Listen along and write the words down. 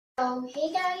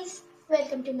Hey guys,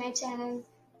 welcome to my channel.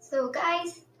 So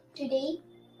guys, today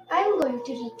I'm going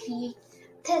to recreate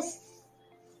this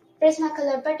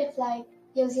Prismacolor butterfly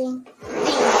using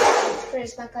these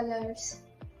Prismacolors.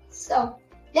 So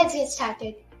let's get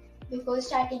started. Before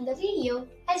starting the video,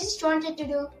 I just wanted to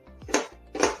do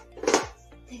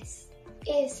this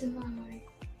ASMR.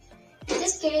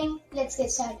 Just kidding, let's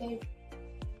get started.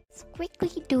 Let's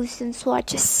quickly do some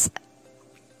swatches.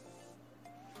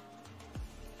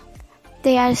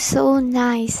 They are so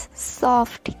nice,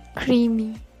 soft,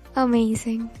 creamy,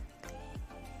 amazing.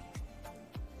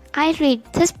 I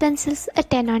rate this pencils a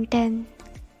 10 on 10.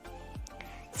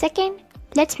 Second,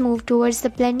 let's move towards the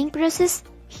blending process.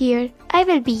 Here, I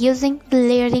will be using the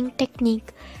layering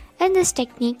technique. In this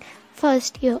technique,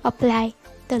 first you apply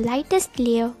the lightest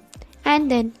layer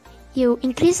and then you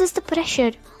increases the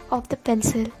pressure of the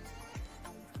pencil,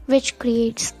 which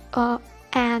creates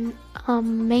an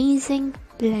amazing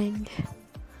blend.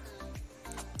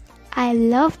 I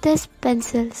love these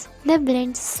pencils. They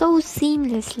blend so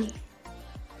seamlessly.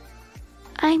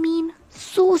 I mean,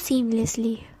 so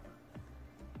seamlessly.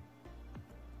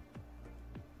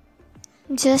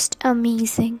 Just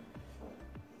amazing.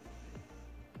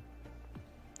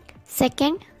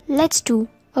 Second, let's do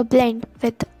a blend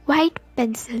with white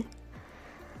pencil.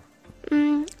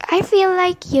 I feel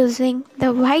like using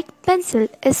the white pencil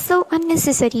is so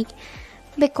unnecessary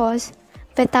because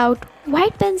without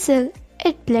white pencil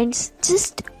it blends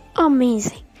just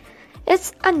amazing.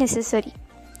 It's unnecessary.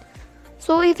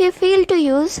 So if you feel to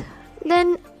use,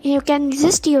 then you can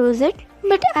just use it,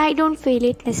 but I don't feel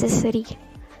it necessary.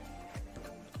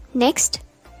 Next,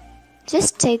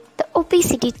 just check the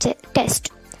opacity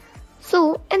test.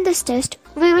 So in this test,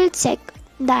 we will check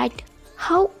that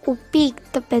how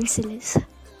opaque the pencil is.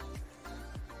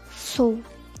 So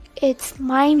it's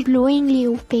mind-blowingly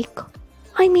opaque.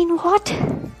 I mean, what?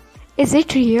 Is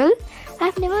it real?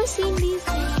 I've never seen these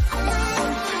things.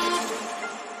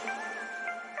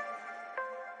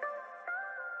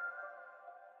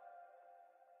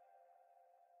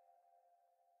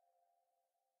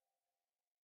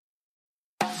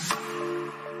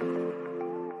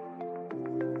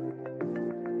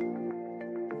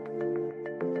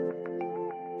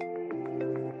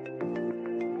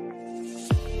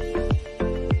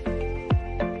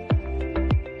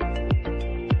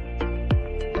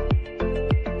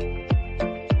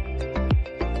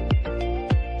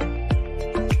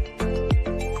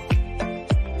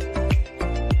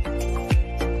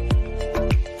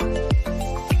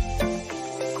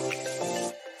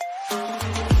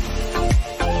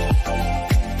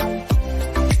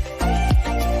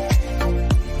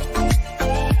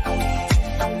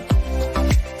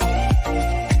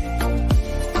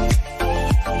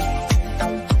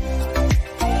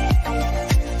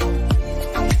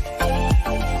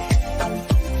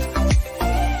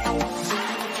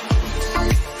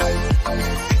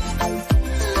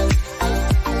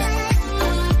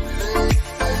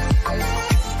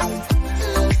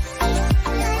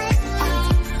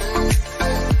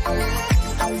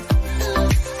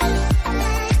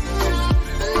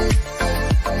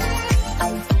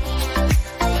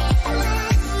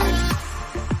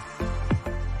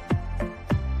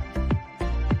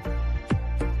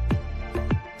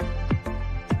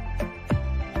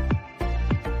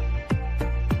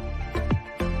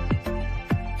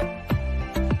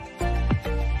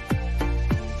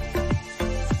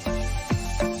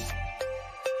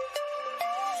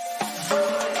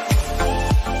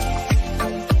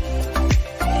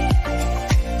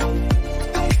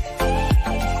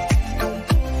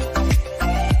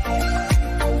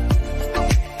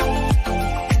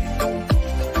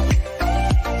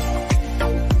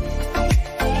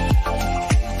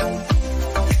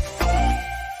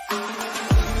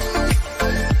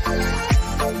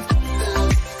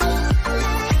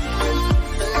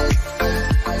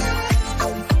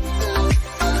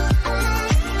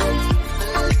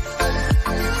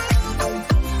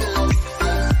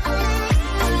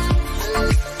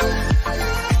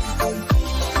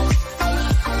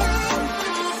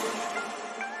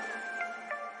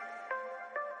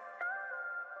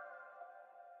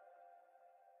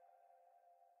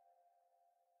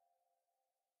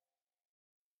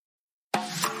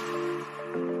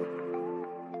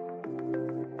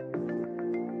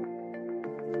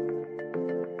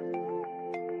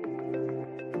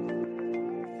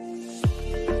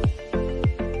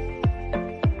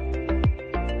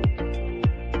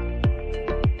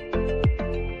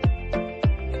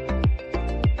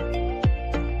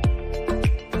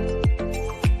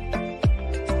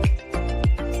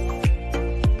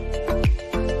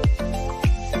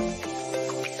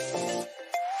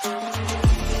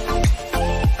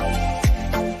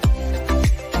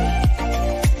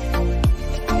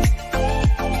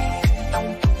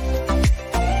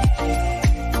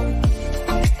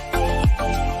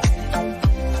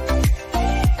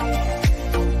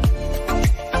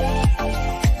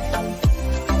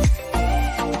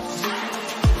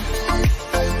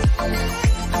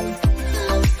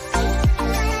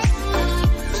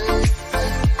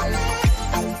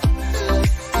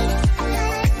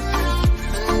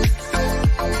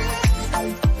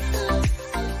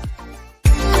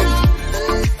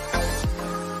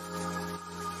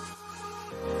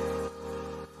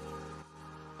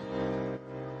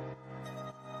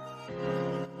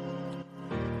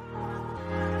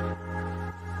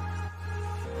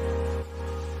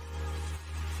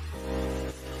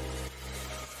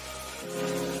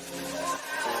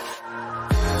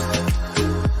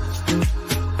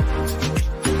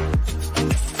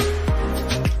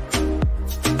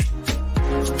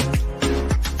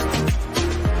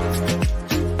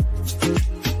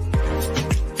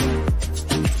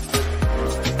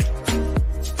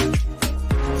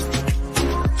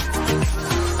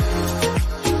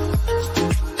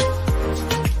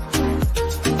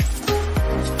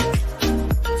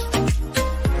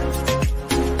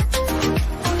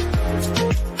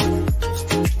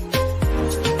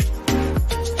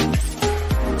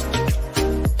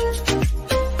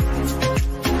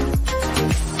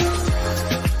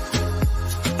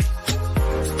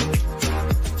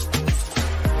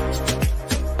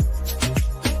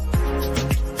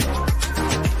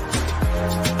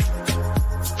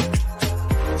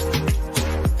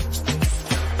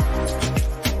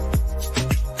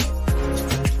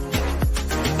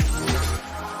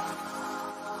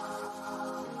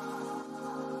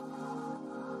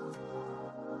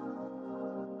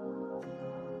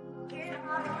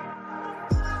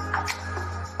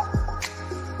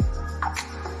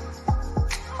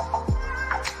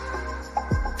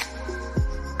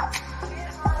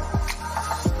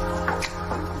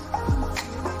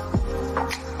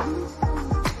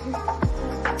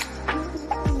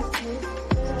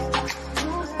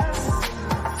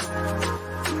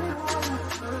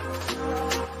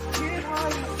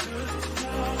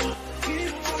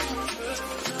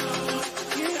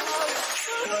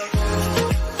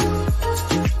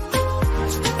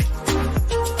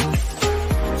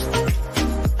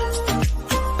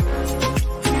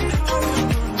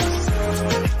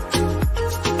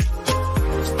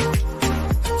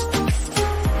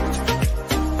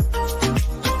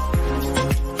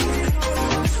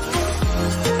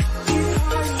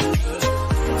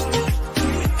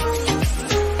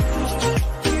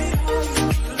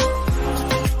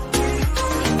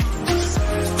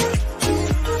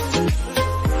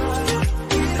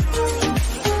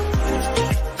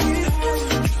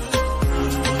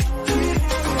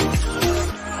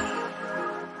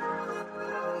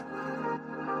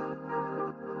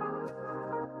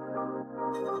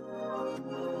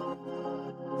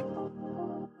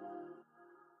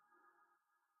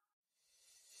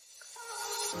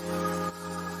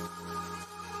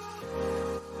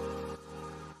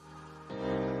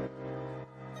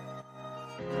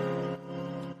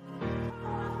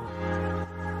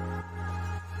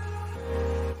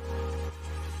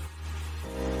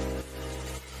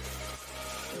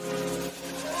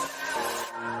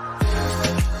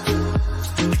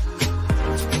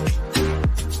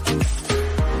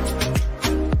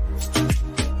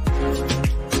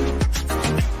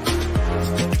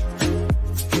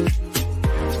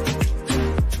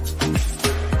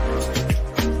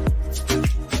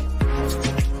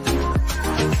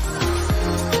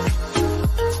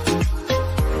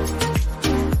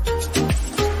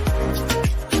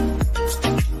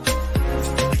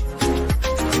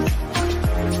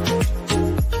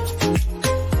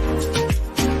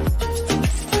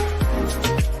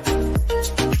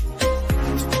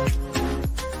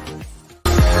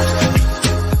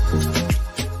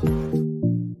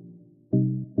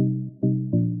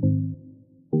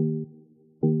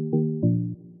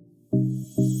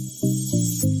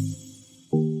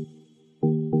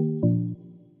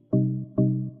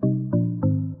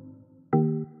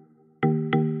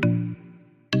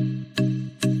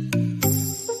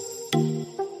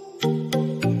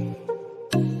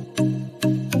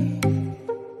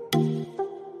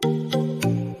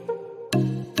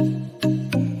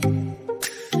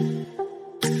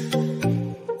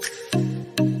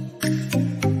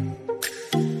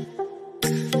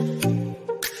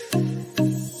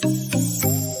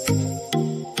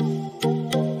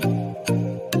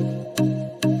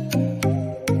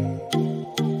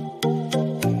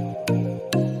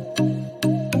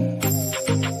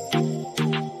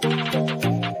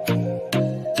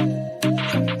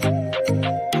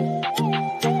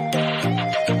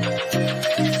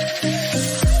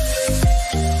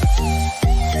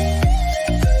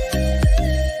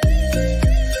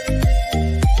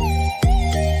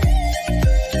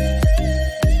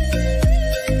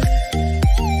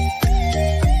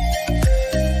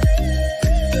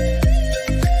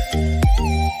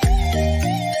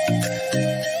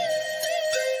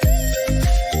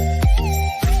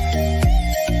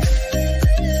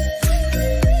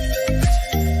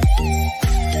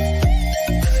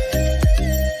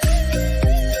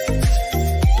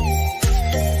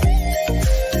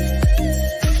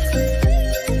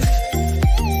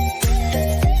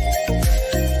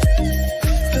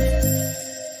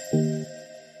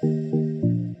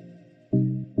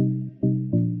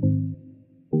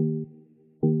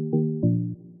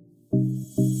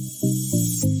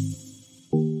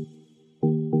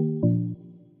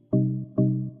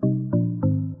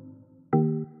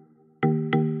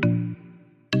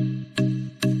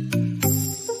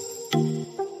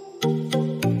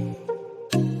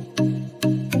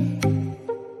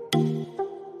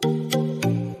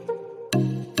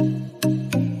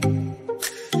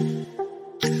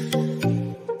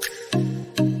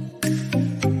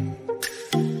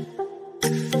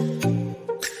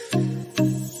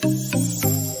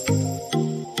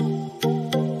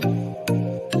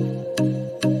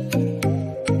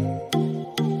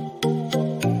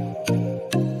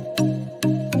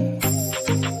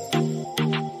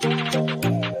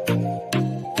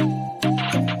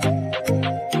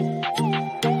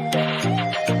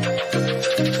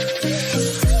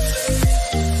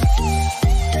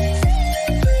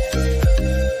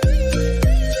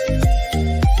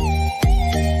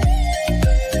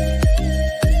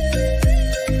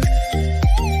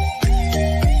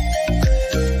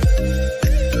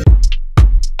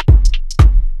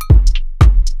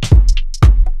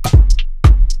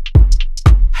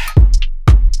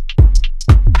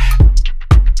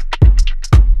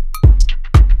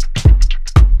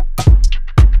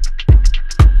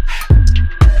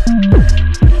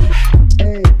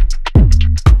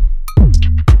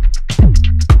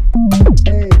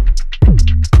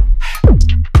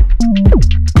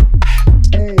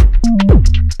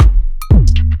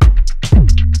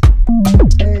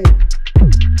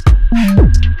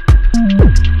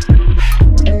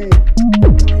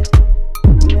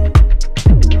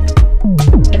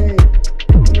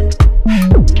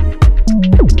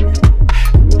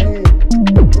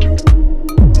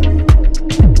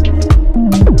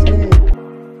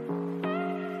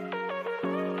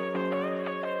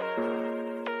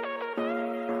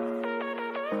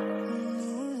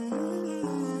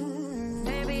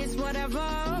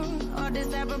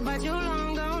 whatever, but you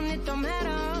long gone, it don't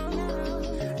matter.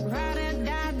 Ride or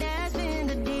die, that's been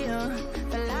the deal.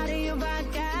 Fell out of your body,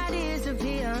 I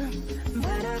disappear.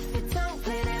 But if you don't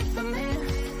play that for me,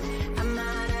 I'm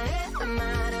out of it, I'm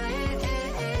out of it.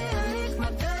 I lick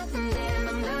my gun and then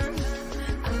I'm done.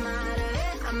 I'm out of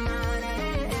it, I'm out of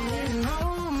it. No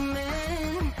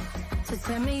man, so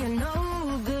tell me you're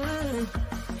no good.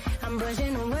 I'm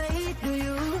brushing away through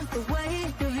you, the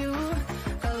weight of you,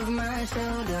 of my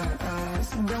shoulders.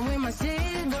 Done with my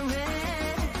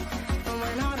cigarette, and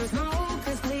when all the smoke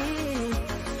is clear,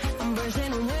 I'm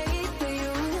brushing away through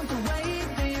you, the weight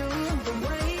of you, the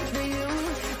weight of you.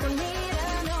 Don't need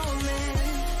a no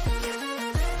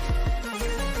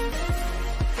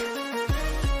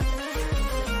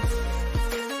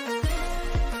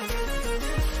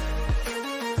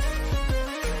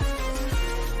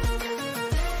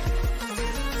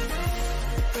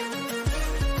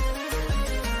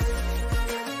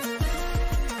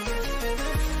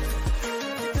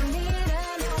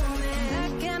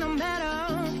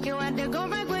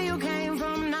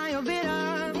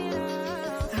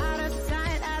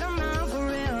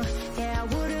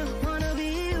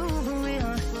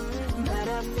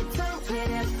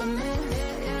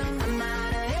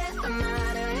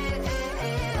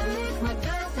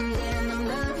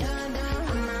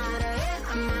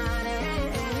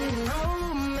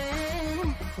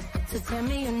tell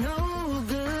me you're no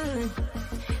good.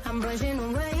 I'm brushing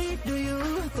away through you,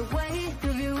 the weight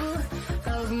of you,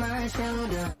 of my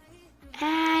shoulder.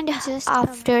 And just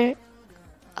after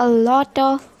a lot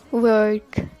of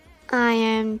work, I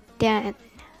am done.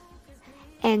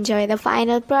 Enjoy the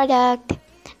final product.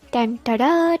 Dun, da,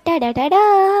 da, da, da, da,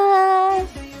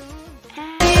 da.